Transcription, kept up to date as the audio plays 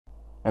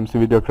MC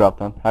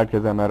VideoCraft'tan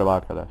herkese merhaba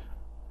arkadaş.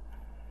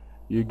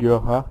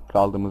 Yu-Gi-Oh'a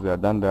kaldığımız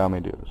yerden devam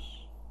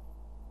ediyoruz.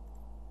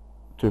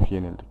 Tüh,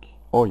 yenildik.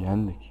 O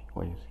yendik.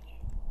 O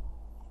ezik.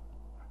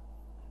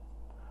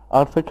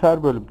 Artık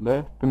her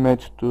bölümde bir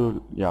match duel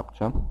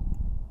yapacağım.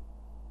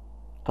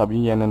 Tabii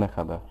yenene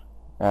kadar.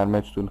 Eğer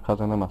match duel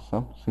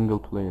kazanamazsam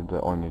single player'de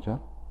oynayacağım.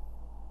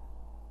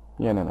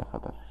 Yenene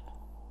kadar işte.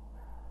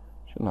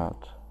 Şunu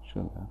at.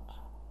 Şunu at.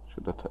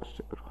 Şurada ters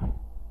çevir.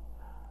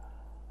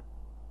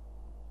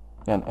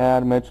 Yani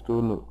eğer match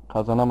duel'u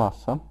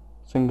kazanamazsam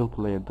single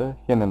player'de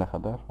yenene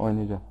kadar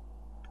oynayacağım.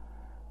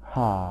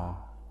 Ha.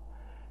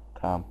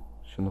 Tamam.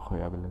 Şunu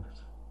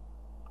koyabiliriz.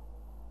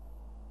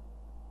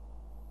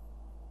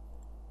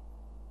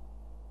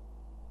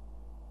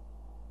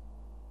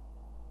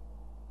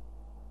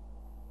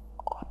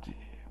 Hadi.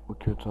 Bu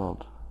kötü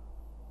oldu.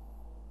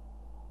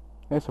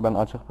 Neyse, ben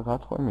açık bir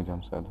kart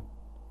koymayacağım zaten.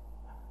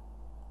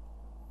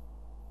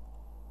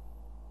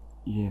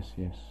 Yes.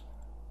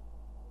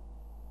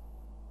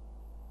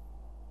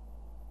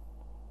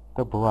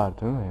 Da bu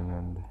var değil mi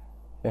Emre'nde?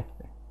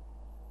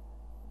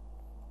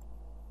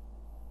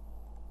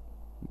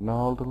 Ne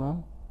oldu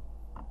lan?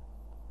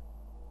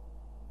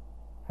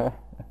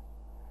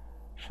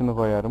 Şunu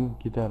koyarım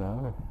gider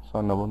abi.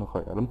 Sonra bunu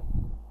koyarım.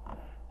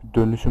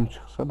 Dönüşüm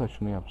çıksa da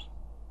şunu yapsın.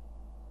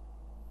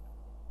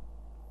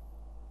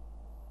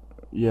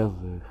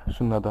 Yazık.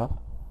 Şunu da al.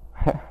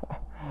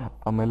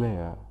 Amele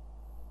ya.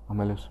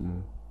 Amele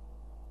sümüğü.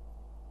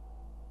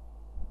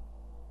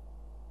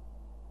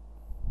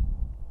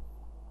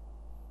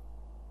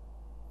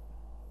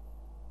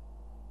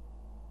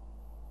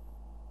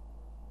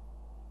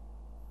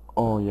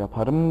 O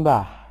yaparım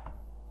da.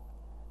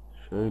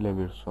 Şöyle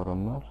bir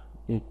sorun var.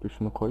 İlk bir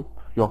şunu koyup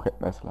yok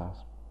etmesi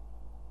lazım.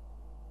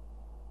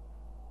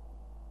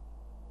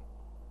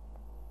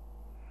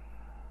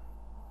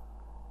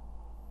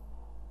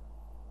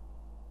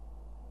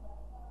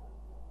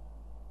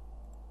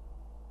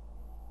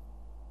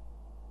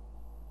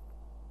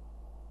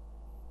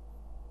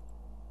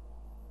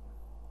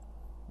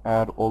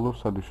 Eğer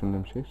olursa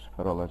düşündüğüm şey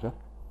süper olacak.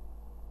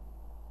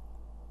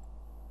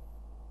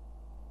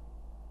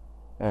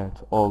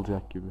 Evet,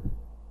 olacak gibi.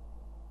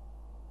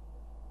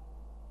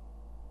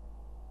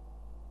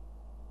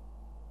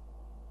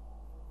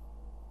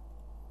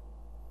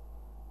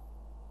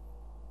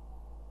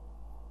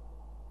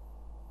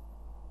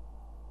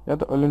 Ya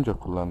da ölünce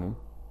kullanayım.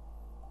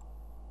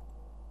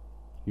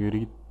 Yürü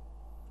git.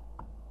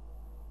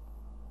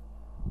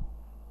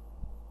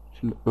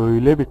 Şimdi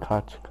öyle bir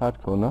kart çıkar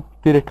ki onu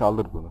direkt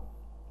alır bunu.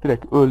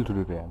 Direkt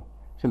öldürür yani.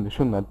 Şimdi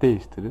şunları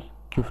değiştirir.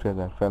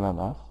 Küfreder falan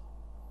az.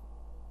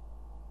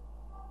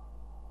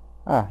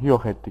 Ha,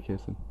 yok etti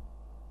kesin.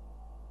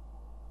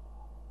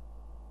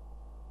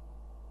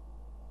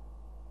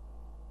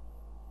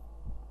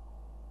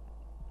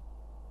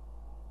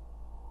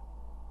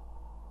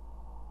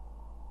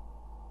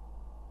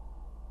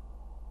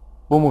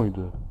 Bu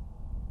muydu?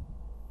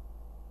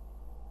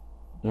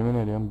 Yemin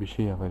ediyorum bir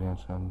şey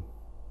yapacaksın sen.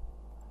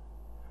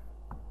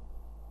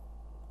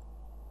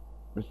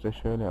 Biz de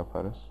şöyle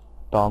yaparız.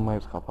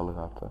 Dalmayız kapalı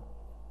kartı.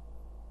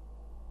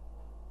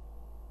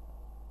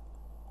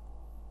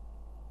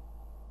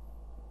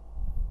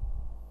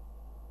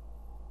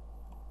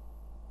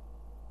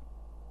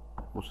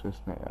 Bu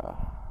ses ne ya?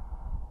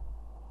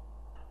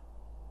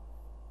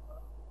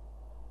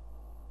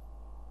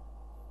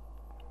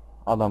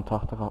 Adam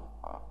tahta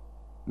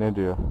ne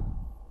diyor?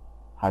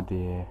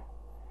 Hadi.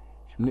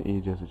 Şimdi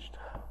iyice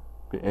sıçtık.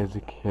 Bir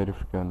ezik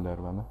herif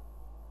gönder bana.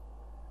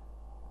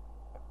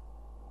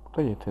 Bu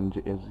da yeterince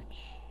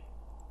ezik.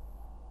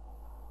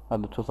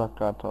 Hadi tuzak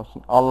kartı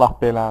olsun. Allah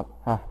belan.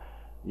 Heh,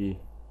 iyi.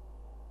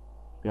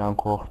 Bir an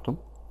korktum.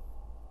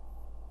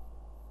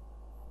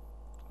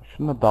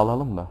 Şuna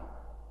dalalım da.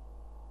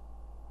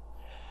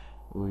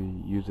 Uy,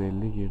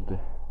 150 girdi.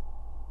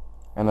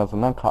 En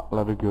azından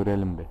kartları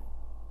görelim bir.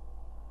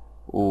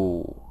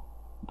 Oo,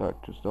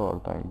 400 de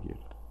oradan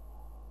girdi.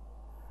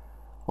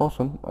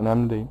 Olsun,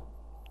 önemli değil.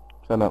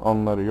 Zaten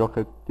onları yok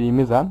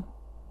ettiğimiz an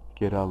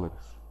geri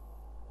alırız.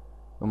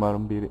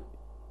 Umarım biri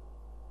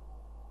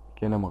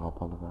gene mi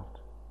kapalı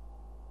kart?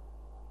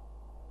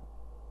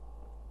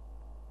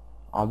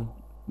 Abi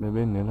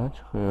bebeğin neler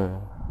çıkıyor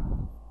ya?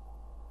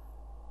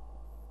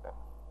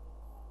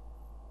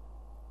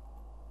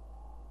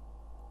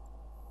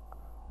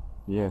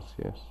 Yes.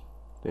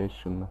 Değiş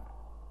şunu.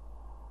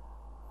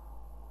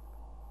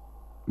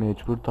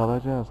 Mecbur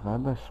dalacağız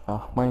kardeş.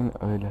 Bakmayın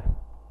öyle.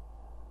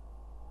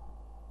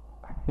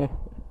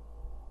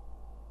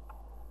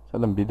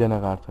 Zaten bir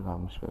tane kartı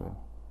kalmış bebeğim.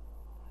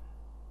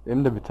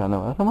 Benim de bir tane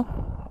var ama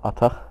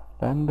atak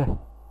bende.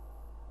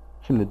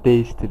 Şimdi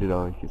değiştirir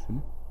o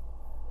ikisini.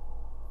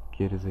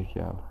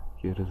 Gerizekalı.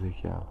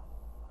 Gerizekalı.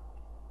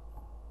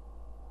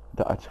 Bir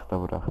de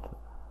açıkta bıraktı.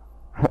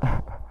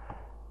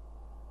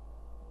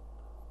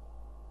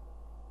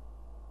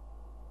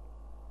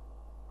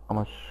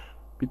 Ama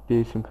bir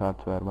değişim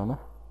kartı ver bana.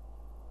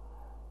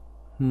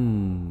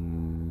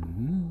 Hmm.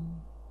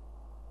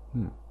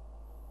 Hmm.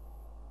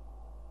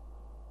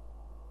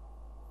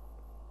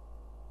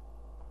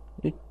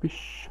 İlk bir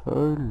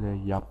şöyle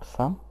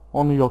yapsam.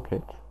 Onu yok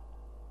et.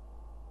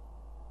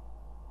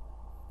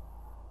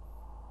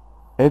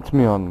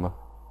 Etmiyor mu?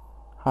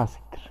 Ha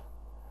siktir.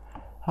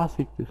 Ha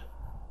siktir.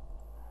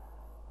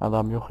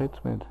 Adam yok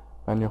etmedi.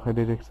 Ben yok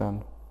edecek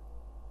sandım.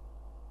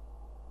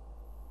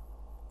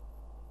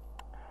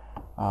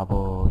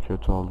 Abo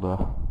kötü oldu.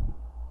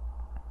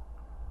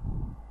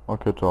 O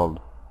kötü oldu.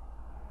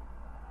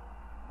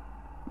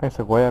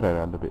 Neyse koyar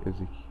herhalde bir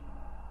ezik.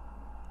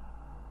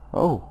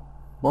 Oh,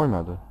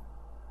 koymadı.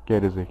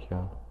 Geri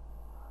zekalı.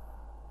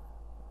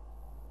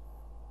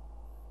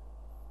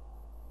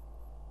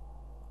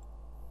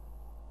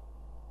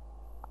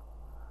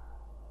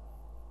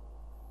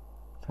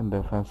 Sen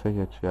defansa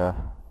geç ya.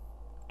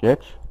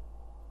 Geç.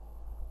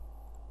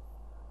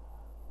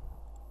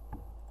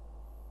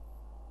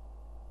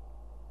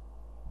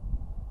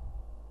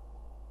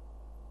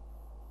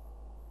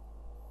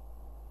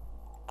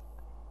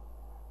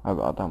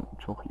 Abi adam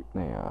çok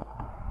ipne ya.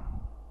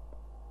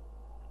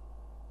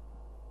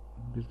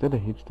 Bizde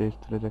de hiç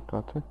değiştirecek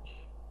kart yok ki.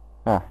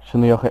 Heh,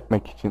 şunu yok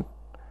etmek için.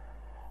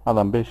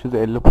 Adam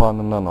 550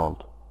 puanından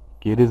oldu.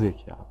 Geri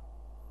zekalı.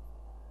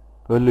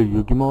 Böyle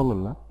yugi mi olur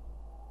lan?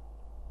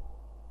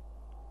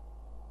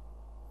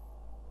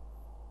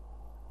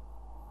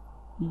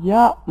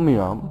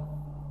 Yapmıyorum.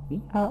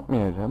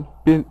 Yapmayacağım.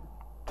 Bir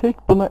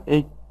tek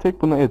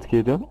buna etki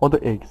ediyorum. O da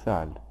eksi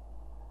halde.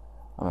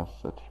 Anasını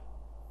satayım.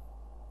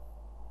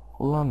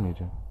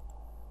 Kullanmayacağım.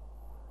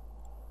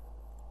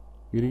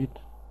 Yürü git.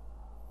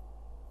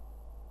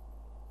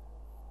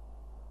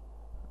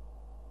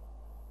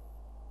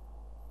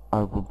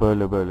 Abi bu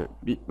böyle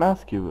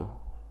bitmez ki bu.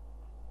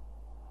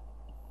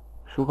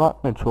 Şu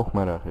kart ne, çok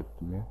merak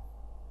ettim ya.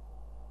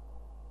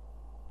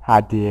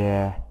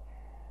 Hadi.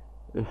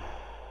 Üf,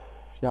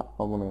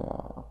 yapma bunu ya.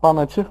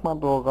 Bana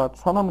çıkmadı o kart.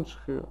 Sana mı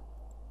çıkıyor?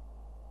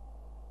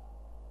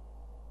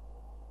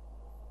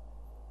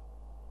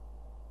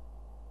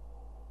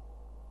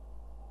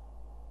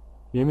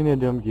 Yemin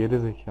ediyorum geri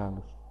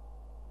zekalısın.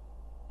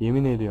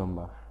 Yemin ediyorum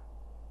bak.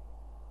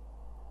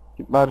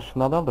 Git bari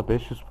şundan al da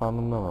 500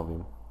 puanımdan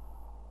alayım.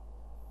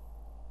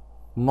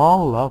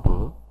 Mal la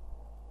bu.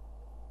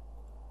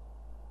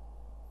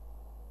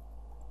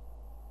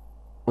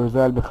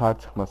 Özel bir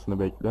kart çıkmasını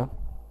bekliyorum.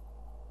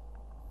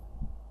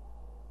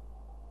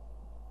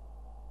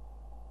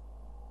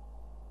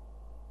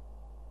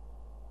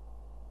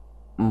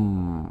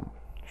 Hmm,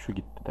 şu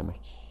gitti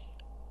demek.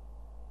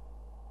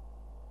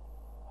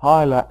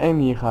 Hala en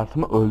iyi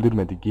kartımı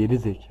öldürmedi. Geri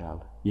zekalı.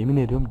 Yemin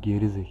ediyorum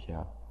geri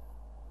zekalı.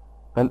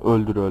 Ben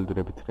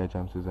öldüre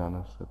bitireceğim sizi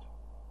anasını.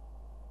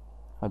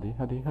 Hadi.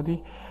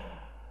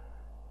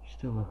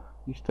 İşte bu.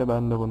 İşte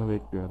ben de bunu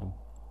bekliyordum.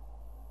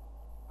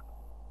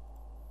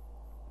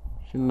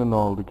 Şimdi ne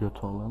oldu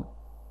göt olanı?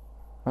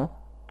 Ha?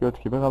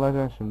 Göt gibi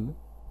kalacaksın şimdi.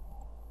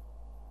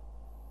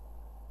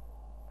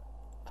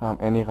 Tamam,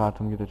 en iyi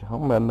kartım gidecek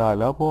ama bende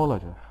hala bu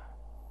olacak.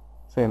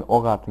 Senin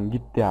o kartın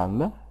gittiği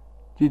anda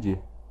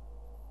cici.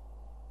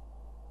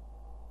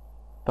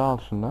 Dal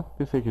şuna.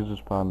 Bir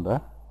 800 puan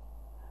da.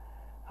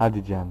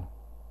 Hadi canım.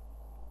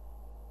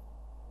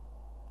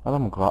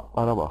 Adamın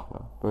kartlara bak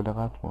lan. Böyle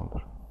kart mı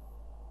olur?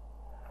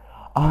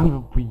 Abi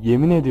bu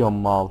yemin ediyorum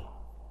mal.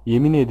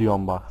 Yemin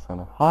ediyorum bak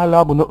sana.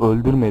 Hala bunu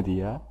öldürmedi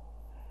ya.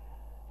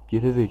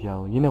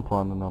 Gerizekalı. Yine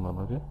puanını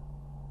alamadı.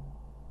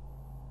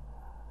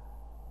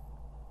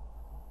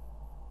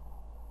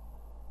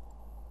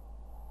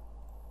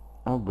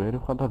 Abi bu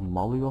herif kadar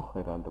malı yok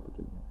herhalde bu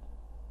dünyada.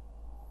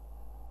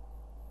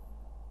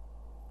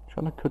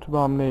 Şu anda kötü bir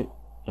hamle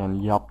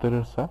yani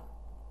yaptırırsa,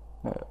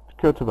 evet,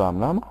 kötü bir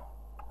hamle ama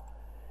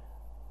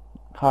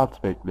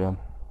kart bekliyorum.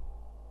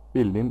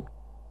 Bildiğin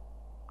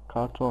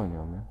kartı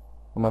oynuyorum ya.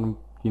 Umarım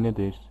yine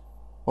değişir.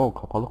 O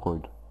kapalı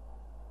koydu.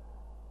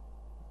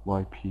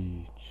 Vay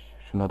piç.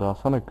 Şuna da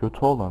alsana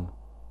kötü olan.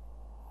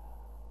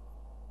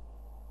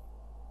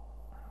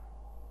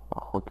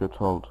 Bak o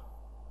kötü oldu.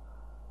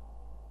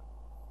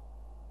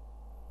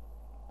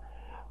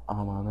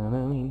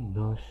 Amanın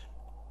minnoş.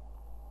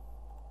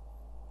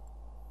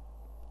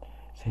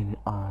 Senin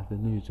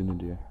ağzını yüzünü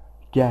diyor.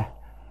 Gel.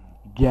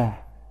 Gel.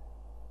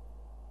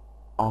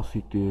 Al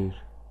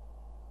siktir.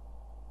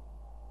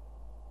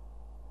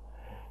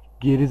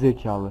 Geri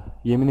zekalı.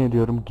 Yemin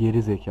ediyorum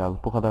geri zekalı.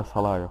 Bu kadar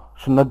salağı yok.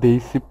 Şunda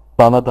değişip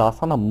bana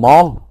dağsana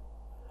mal.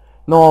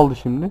 Ne oldu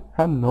şimdi?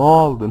 Ha ne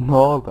oldu? Ne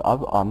oldu?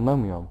 Abi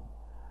anlamıyorum.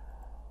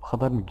 Bu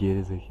kadar mı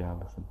geri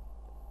zekalısın?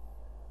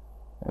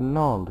 Ne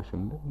oldu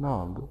şimdi? Ne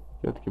oldu?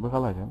 Göt gibi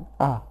kalacaksın.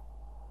 Ah.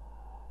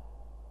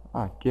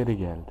 Ah geri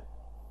geldi.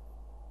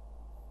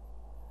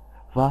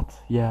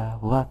 What ya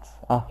what?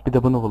 Ah bir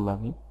de bunu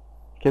kullanayım.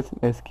 Kesin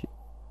eski.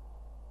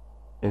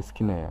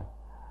 Eski ne ya?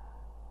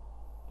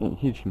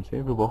 Hiç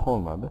kimseye bir bok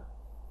olmadı.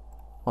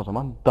 O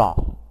zaman dal.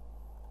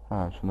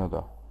 Ha şuna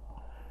da.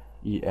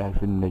 İyi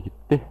elfin de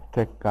gitti.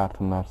 Tek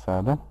kartın var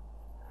sağdan.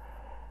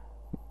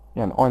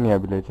 Yani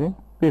oynayabileceğin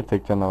bir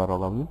tek canavar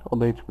olabilir. O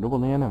da hiçbiri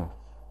bunu yenemez.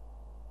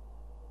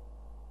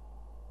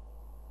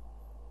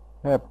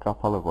 Hep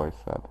kapalı koy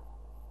zaten.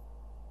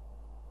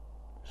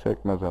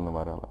 Sökme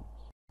canavar alamaz.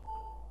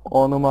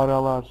 O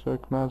numaralar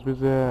sökmez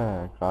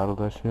bize.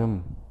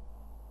 Kardeşim.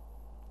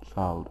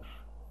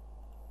 Saldır.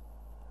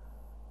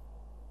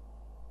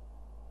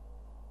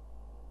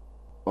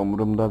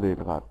 Umurumda değil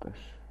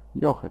kardeş.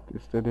 Yok et.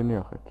 İstediğini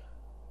yok et.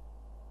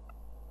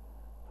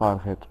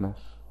 Fark etmez.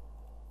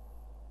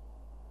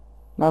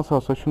 Nasıl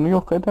olsa şunu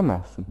yok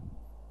edemezsin.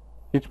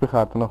 Hiçbir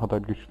kartın o kadar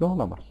güçlü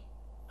olamaz.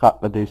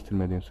 Kartla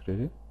değiştirmediğin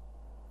sürece.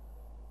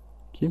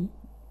 Kim?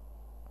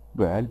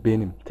 Böyle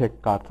benim.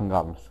 Tek kartın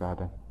kalmış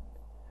zaten.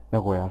 Ne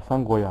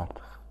koyarsan koy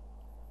artık.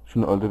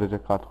 Şunu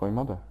öldürecek kart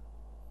koyma da.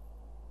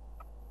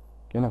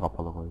 Gene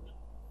kapalı koydu.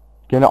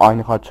 Gene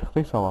aynı kart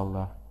çıktıysa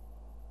vallahi.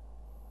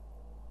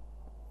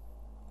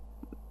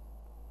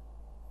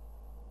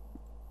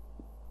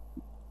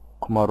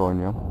 Kumar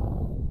oynuyorum.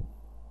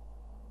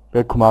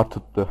 Ve kumar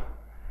tuttu.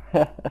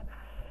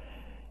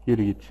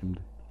 Yürü git şimdi.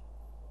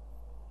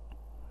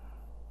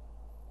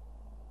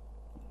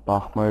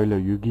 Bakma öyle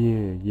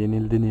Yugi.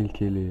 Yenildin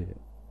ilkeli.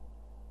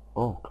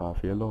 Oh,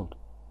 kafiyeli oldu.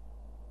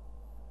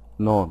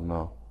 No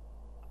no.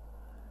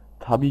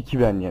 Tabii ki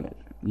ben yeneceğim.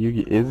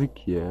 Yugi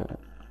ezik ya.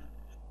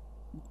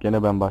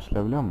 Gene ben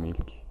başlayabiliyor muyum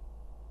ilk?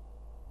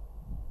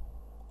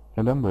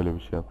 Neden böyle bir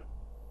şey yap?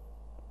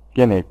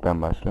 Gene ilk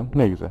ben başlıyorum.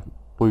 Ne güzel.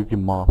 Bu Yugi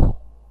mal.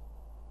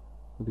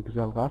 Hadi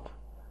güzel kart.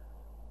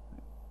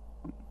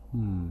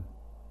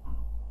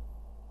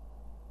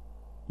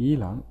 İyi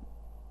lan.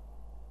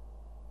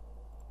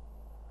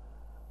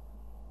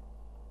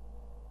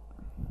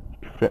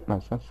 Küfür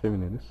etmezsen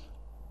seviniriz.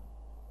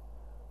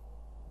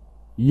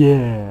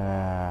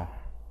 Yeah.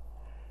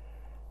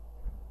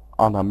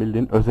 Adam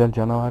bildiğin özel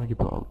canavar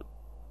gibi oldu.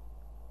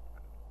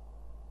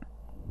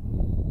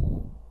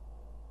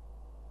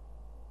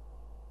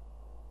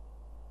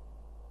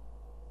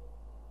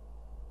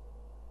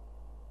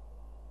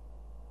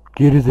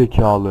 Geri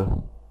zekalı.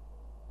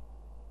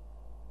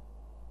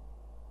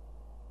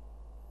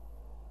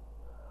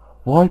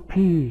 Vay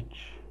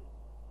piç.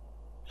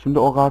 Şimdi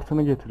o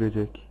kartını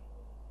getirecek.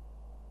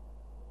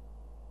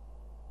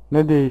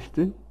 Ne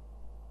değişti?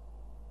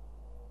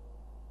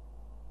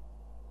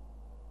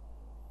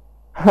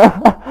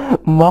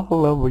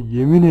 Mal la bu,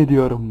 yemin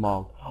ediyorum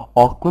mal.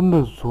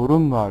 Aklında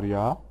sorun var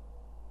ya.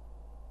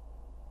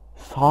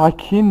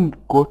 Sakin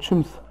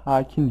koçum,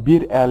 sakin,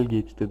 bir el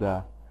geçti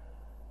daha.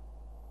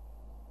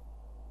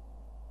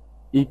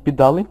 İlk bir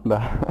dalayım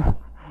da.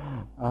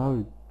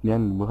 Abi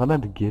yani bu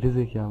kadar da geri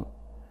zekalı.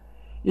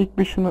 İlk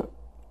bir şunu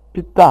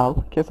bir dal,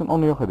 kesin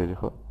onu yok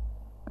edecek o.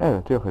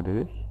 Evet, yok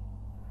edecek.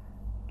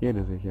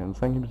 Geri zekalı.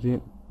 Sanki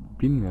bizi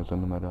bilmiyoruz o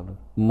numaralı.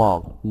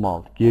 Mal,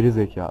 mal, geri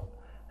zekalı.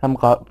 Hem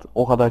kart,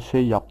 o kadar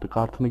şey yaptı,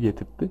 kartını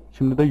getirtti.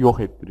 Şimdi de yok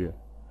ettiriyor.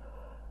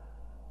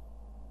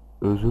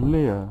 Özürlü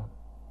ya.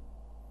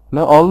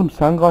 Ne oğlum,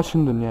 sen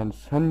kaşındın yani.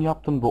 Sen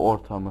yaptın bu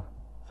ortamı.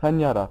 Sen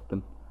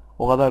yarattın.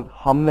 O kadar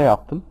hamle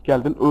yaptın.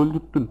 Geldin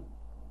öldürttün.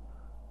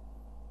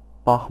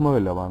 Bakma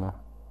öyle bana.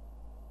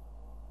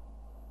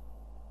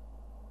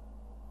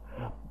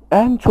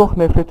 En çok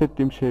nefret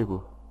ettiğim şey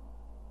bu.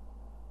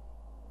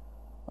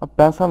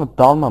 Ben sana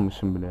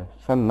dalmamışım bile.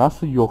 Sen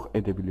nasıl yok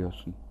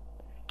edebiliyorsun?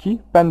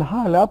 Ki ben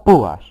hala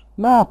bu var.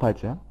 Ne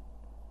yapacağım?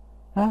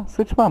 Ha,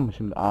 sıçmam mı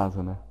şimdi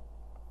ağzına?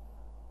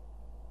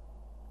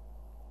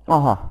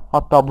 Aha,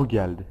 hatta bu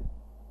geldi.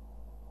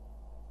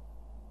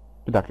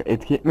 Bir dakika,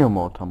 etki etmiyor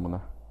mu ortam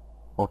buna?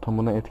 Ortam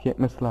buna etki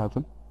etmesi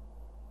lazım.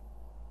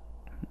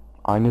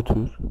 Aynı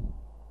tür.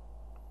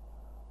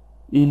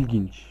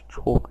 İlginç,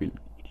 çok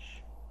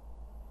ilginç.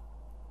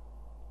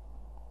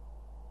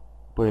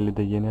 Bu eli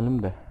de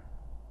yenelim de.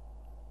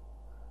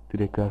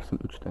 Direkt versin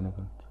 3 tane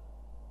kart.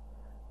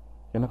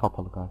 Yine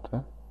kapalı kart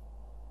ha.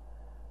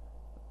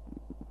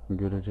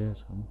 Göreceğiz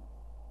onu.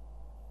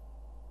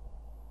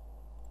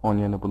 10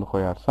 yerine bunu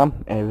koyarsam,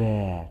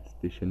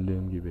 evet,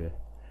 düşündüğüm gibi.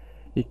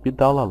 İlk bir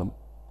dalalım.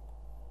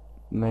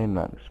 Neyin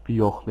vermiş? Bir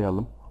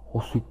yoklayalım.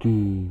 O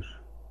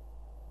siktir.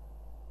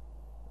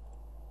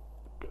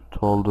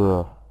 Kötü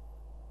oldu.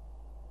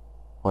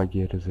 Vay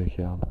geri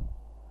zekalı.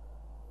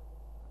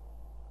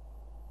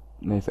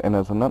 Neyse, en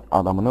azından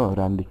adamını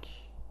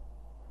öğrendik.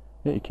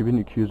 Ve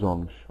 2200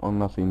 olmuş. Onu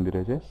nasıl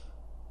indireceğiz?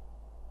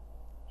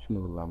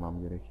 Şunu kullanmam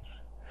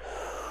gerekir.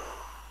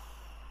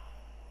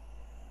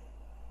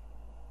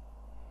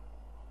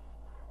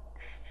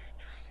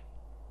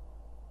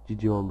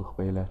 Cici olduk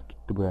beyler.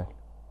 Gitti bu el.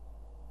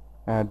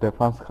 Eğer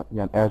defans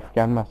yani elf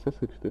gelmezse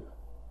sıçtık.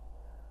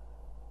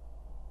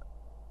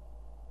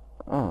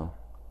 Aa.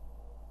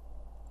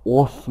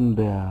 Olsun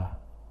be ya.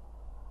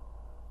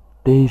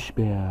 Değiş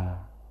be ya.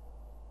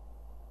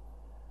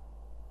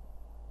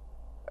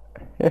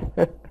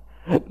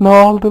 Ne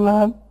oldu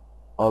lan?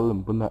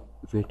 Oğlum buna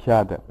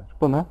zeka derler.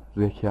 Buna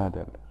zeka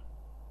derler.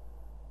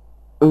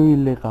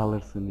 Öyle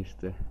kalırsın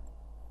işte.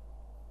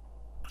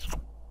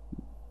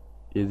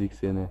 Ezik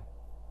seni.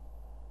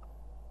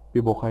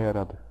 Bir boka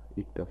yaradı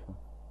ilk defa.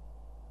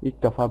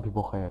 İlk defa bir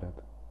boka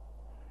yaradı.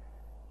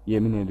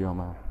 Yemin ediyorum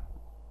ha.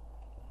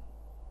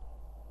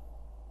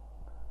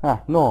 Ha,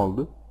 ne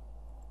oldu?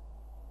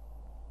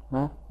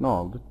 Ha, ne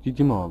oldu?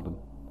 Cici mi oldun?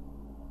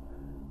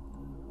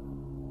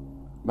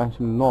 Ben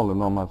şimdi ne olur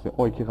ne olmaz ya,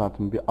 o iki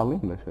kartımı bir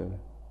alayım da şöyle.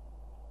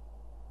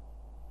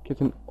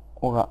 Kesin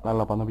o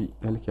kartlarla bana bir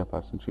iyilik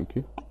yaparsın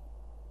çünkü.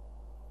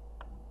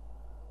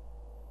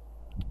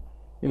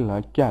 İlla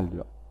gel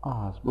diyor.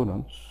 Ağız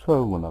burun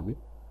söv buna bir.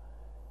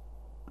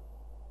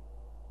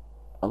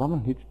 Adamın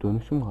hiç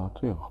dönüşüm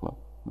kartı yok lan.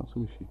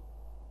 Nasıl bir şey?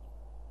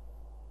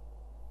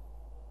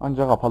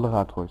 Ancak kapalı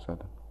kart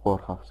koysaydın.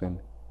 Korkak seni.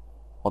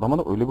 Adama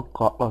da öyle bir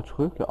kartlar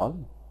çıkıyor ki abi.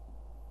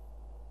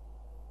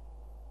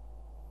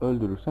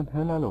 Öldürürsen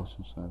helal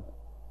olsun sana.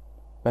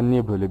 Ben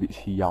niye böyle bir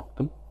şey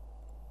yaptım?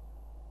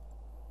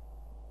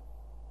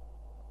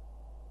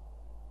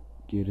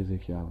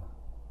 Gerizekalı.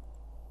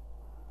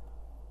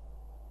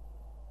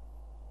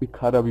 Bir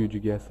kara büyücü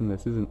gelsin de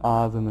sizin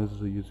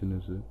ağzınızı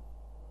yüzünüzü.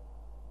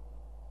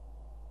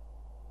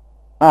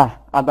 Ah,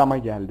 adama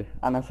geldi.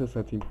 Anasını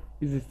satayım.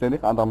 Biz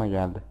istedik, adama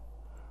geldi.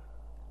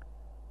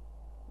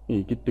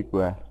 İyi gittik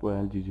bu el. Bu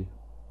el cici.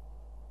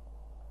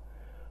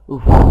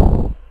 Uf.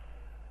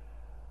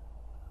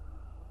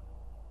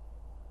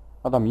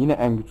 Adam yine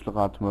en güçlü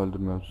kartımı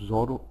öldürmüyor.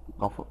 Zor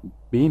kafa,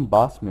 beyin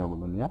basmıyor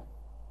bunun ya.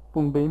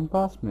 Bunun beyin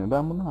basmıyor.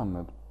 Ben bunu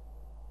anladım.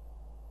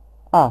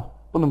 Al.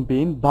 Bunun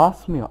beyin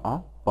basmıyor. Al.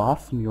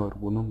 Basmıyor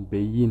bunun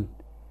beyin.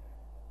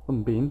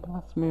 Bunun beyin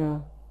basmıyor.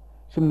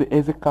 Şimdi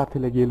ezik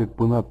katile gelir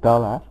buna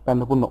dalar.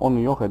 Ben de bunu onu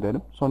yok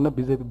ederim. Sonra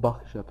bize bir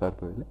bakış atar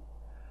böyle.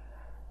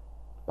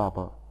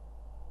 Baba.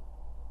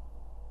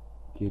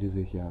 Geri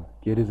zekalı.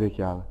 Geri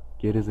zekalı.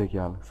 Geri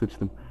zekalı.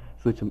 Sıçtım.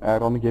 Sıçtım.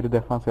 Eğer onu geri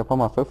defans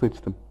yapamazsa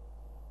sıçtım.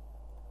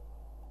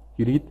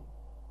 Yürü git.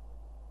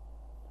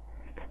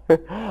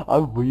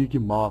 Abi bu yükü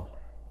mal.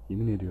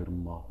 Yemin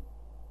ediyorum mal.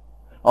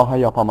 Aha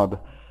yapamadı.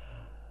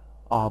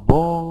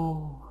 Abo.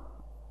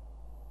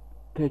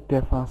 Tek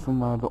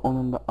defansım vardı.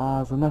 Onun da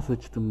ağzına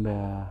sıçtım be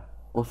ya.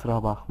 O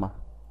sıra bakma.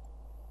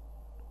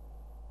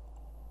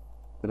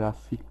 Biraz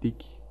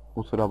siktik.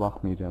 O sıra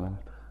bakmayacağım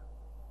artık.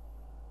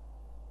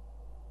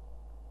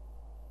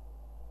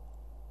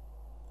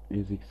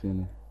 Ezik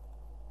seni.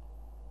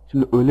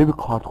 Şimdi öyle bir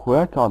kart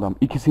koyar ki adam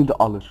ikisini de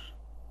alır.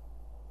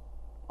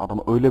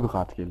 Adama öyle bir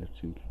kart gelir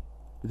çünkü.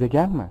 Bize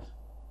gelmez.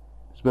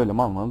 Biz böyle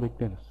mal mal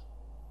bekleriz.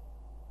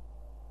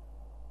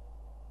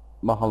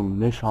 Bakalım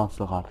ne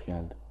şanslı kart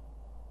geldi.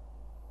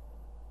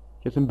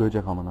 Kesin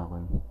böcek amına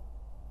koyayım.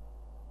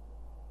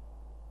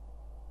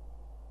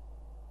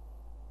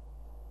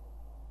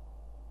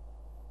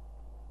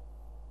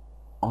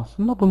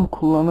 Aslında bunu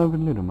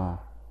kullanabilirim ha.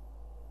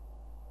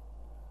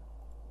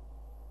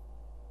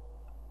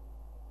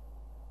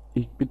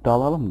 İlk bir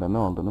dalalım da ne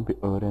olduğunu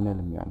bir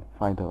öğrenelim yani.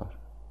 Fayda var.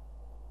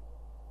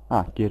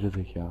 Ha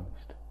gerizekalı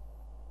işte.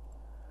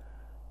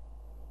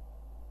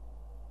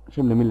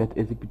 Şimdi millet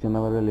ezik bir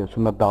canavar ölüyor.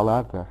 Şunda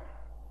dalar da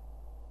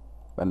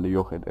ben de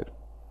yok ederim.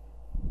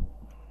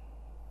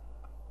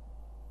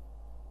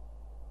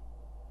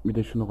 Bir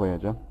de şunu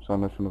koyacağım.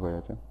 Sonra şunu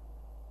koyacağım.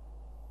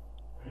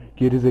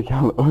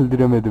 Gerizekalı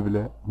öldüremedi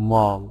bile.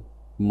 Mal.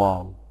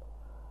 Mal.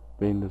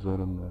 Beyinde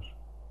sorun var.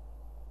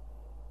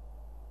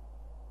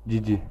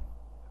 Cici.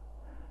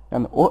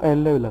 Yani o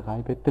elle öyle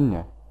kaybettin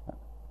ya.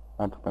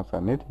 Artık ben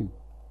sana ne diyeyim?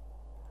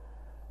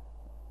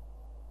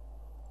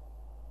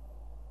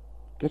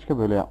 Keşke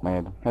böyle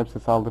yapmayaydım. Hepsi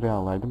saldırıya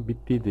alaydım.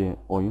 Bittiydi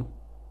oyun.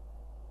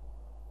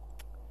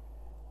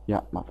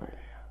 Yapma böyle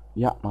ya.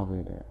 Yapma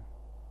böyle ya.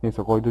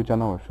 Neyse koyduğu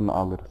canavar şunu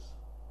alırız.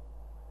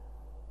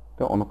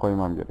 De onu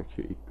koymam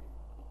gerekiyor ilk.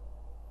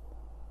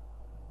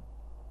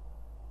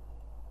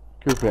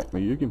 Küfretme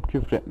Yügüm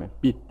küfretme.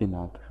 Bittin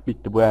artık.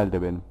 Bitti bu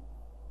elde benim.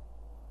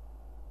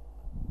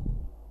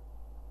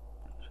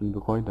 Şimdi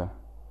koy da.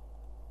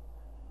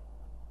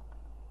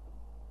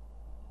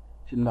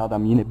 Şimdi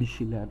adam yine bir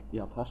şeyler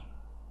yapar.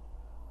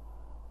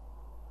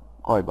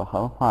 Koy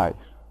bakalım.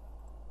 Hayır.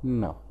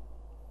 No.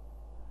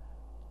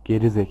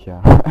 Geri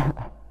zeka.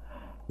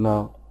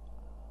 No.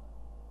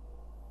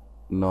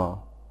 No.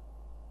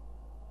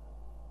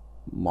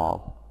 Mal.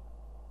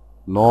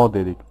 No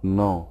dedik.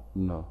 No.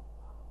 No.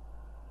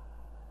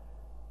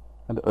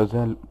 Hadi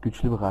özel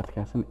güçlü bir kart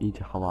gelsin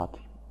iyice hava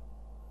atayım.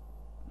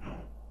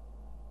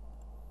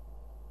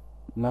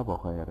 Ne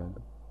boka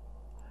yaradı.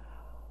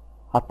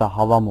 Hatta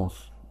havam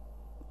olsun.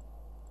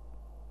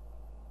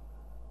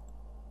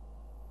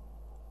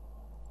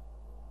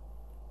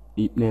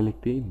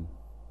 İpnelik değil mi?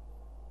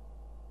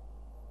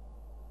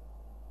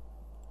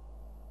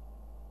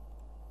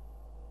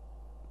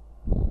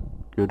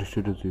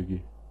 Görüşürüz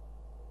Yügi.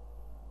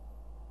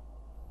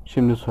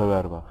 Şimdi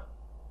söver bak.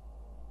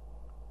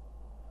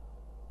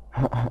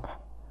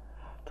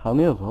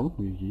 Tanıyoruz oğlum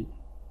Yügi'yi.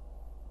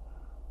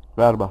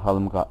 Ver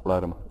bakalım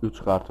kartlarımı.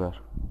 3 kart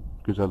ver.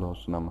 Güzel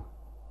olsun ama.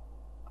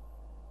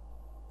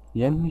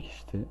 Yenmek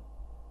işte.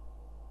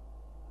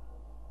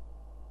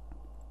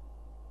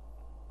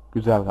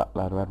 Güzel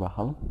kartlar ver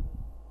bakalım.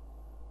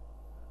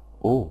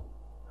 Oo.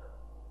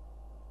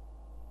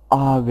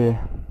 Abi.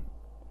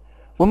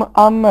 Bunu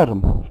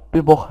anlarım.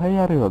 Bir boka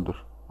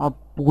yarıyordur. Abi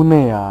bu ne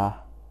ya?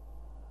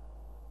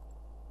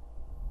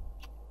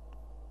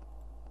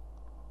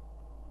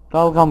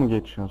 Dalga mı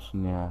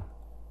geçiyorsun ya?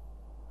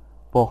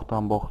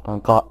 Boktan boktan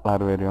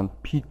kartlar veriyorsun.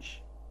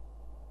 Piç.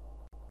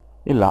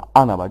 İlla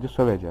ana bacı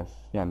söveceğiz.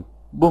 Yani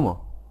bu mu?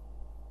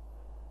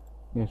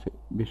 Neyse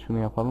bir şunu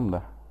yapalım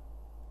da.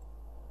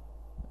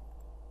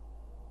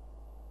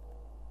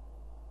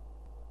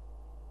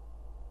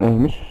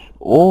 Neymiş?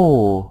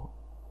 Oo.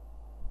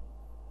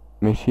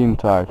 Machine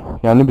type.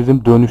 Yani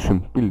bizim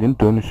dönüşüm. Bildiğin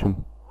dönüşüm.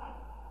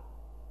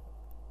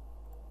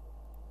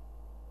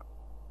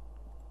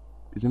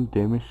 Bizim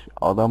demiş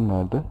adam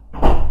nerede?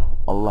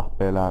 Allah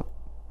belanı.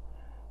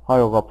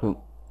 Hay o kapı.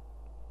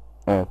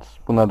 Evet.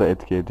 Buna da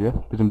etki ediyor.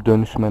 Bizim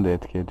dönüşüme de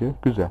etki ediyor.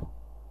 Güzel.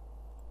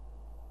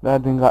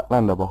 Verdiğin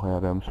kartlar da boka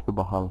yarıyormuş. Bir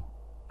bakalım.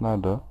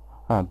 Nerede o?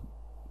 Ha.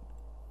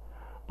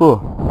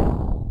 Bu.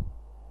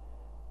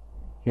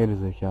 Geri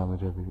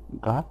zekalıca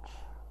bir kart.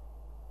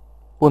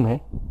 Bu ne?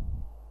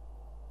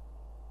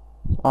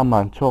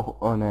 Aman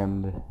çok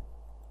önemli.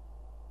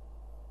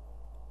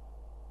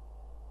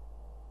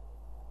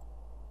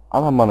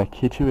 Adam bana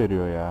keçi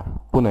veriyor ya.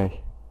 Bu ne?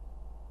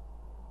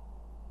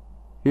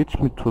 Hiç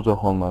mi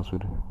tuzak olmaz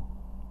biri?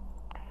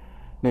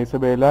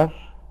 Neyse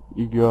beyler.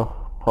 Yu-Gi-Oh!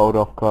 Power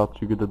of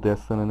Kart, Yu-Gi-Oh!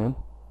 Destiny'nin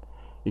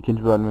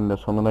ikinci bölümünün de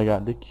sonuna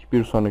geldik.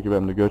 Bir sonraki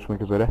bölümde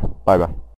görüşmek üzere. Bay bay.